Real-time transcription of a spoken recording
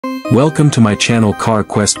Welcome to my channel Car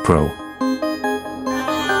Quest Pro.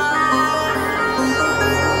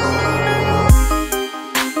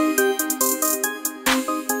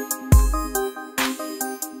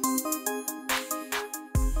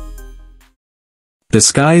 The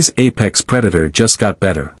sky's apex predator just got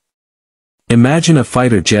better. Imagine a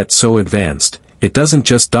fighter jet so advanced, it doesn't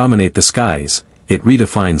just dominate the skies, it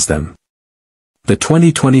redefines them. The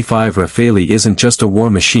 2025 Rafale isn't just a war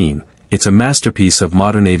machine, it's a masterpiece of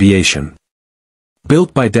modern aviation.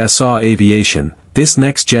 Built by Dassault Aviation, this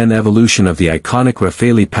next-gen evolution of the iconic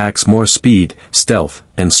Rafale packs more speed, stealth,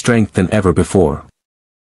 and strength than ever before.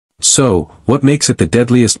 So, what makes it the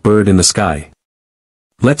deadliest bird in the sky?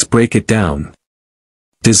 Let's break it down.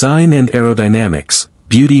 Design and aerodynamics,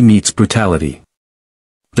 beauty meets brutality.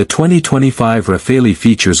 The 2025 Rafale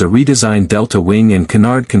features a redesigned delta wing and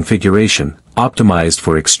canard configuration, optimized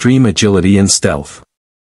for extreme agility and stealth.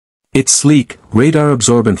 Its sleek,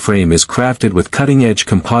 radar-absorbent frame is crafted with cutting-edge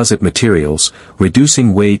composite materials,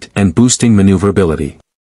 reducing weight and boosting maneuverability.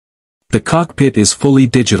 The cockpit is fully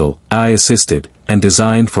digital, AI-assisted, and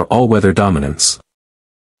designed for all-weather dominance.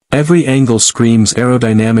 Every angle screams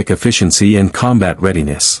aerodynamic efficiency and combat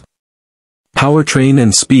readiness. Powertrain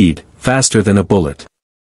and speed, faster than a bullet.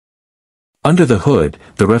 Under the hood,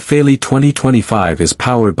 the Rafale 2025 is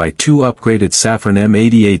powered by two upgraded Safran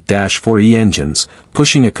M88-4E engines,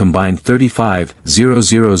 pushing a combined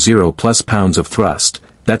 35,000 plus pounds of thrust,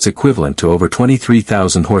 that's equivalent to over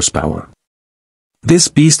 23,000 horsepower. This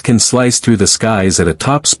beast can slice through the skies at a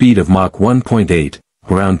top speed of Mach 1.8,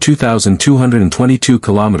 around 2,222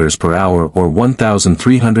 km per hour or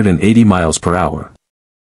 1,380 miles per hour.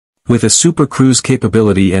 With a super cruise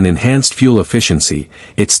capability and enhanced fuel efficiency,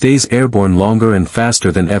 it stays airborne longer and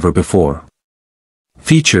faster than ever before.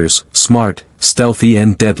 Features: smart, stealthy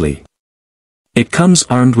and deadly. It comes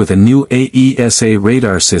armed with a new AESA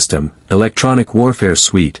radar system, electronic warfare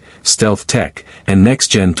suite, stealth tech, and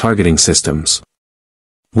next-gen targeting systems.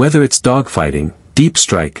 Whether it's dogfighting, deep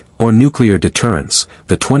strike, or nuclear deterrence,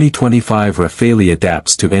 the 2025 Rafale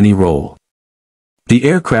adapts to any role. The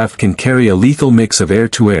aircraft can carry a lethal mix of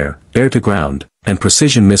air-to-air, air-to-ground, and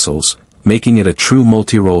precision missiles, making it a true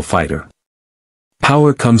multi-role fighter.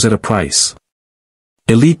 Power comes at a price.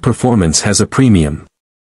 Elite performance has a premium.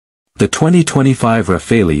 The 2025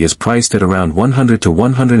 Rafale is priced at around $100 to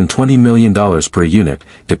 $120 million per unit,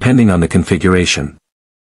 depending on the configuration.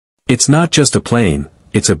 It's not just a plane,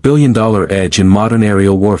 it's a billion-dollar edge in modern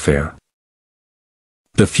aerial warfare.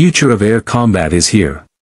 The future of air combat is here.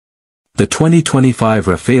 The 2025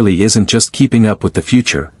 Rafale isn't just keeping up with the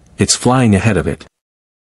future, it's flying ahead of it.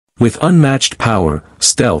 With unmatched power,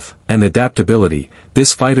 stealth, and adaptability,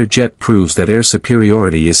 this fighter jet proves that air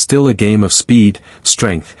superiority is still a game of speed,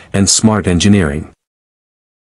 strength, and smart engineering.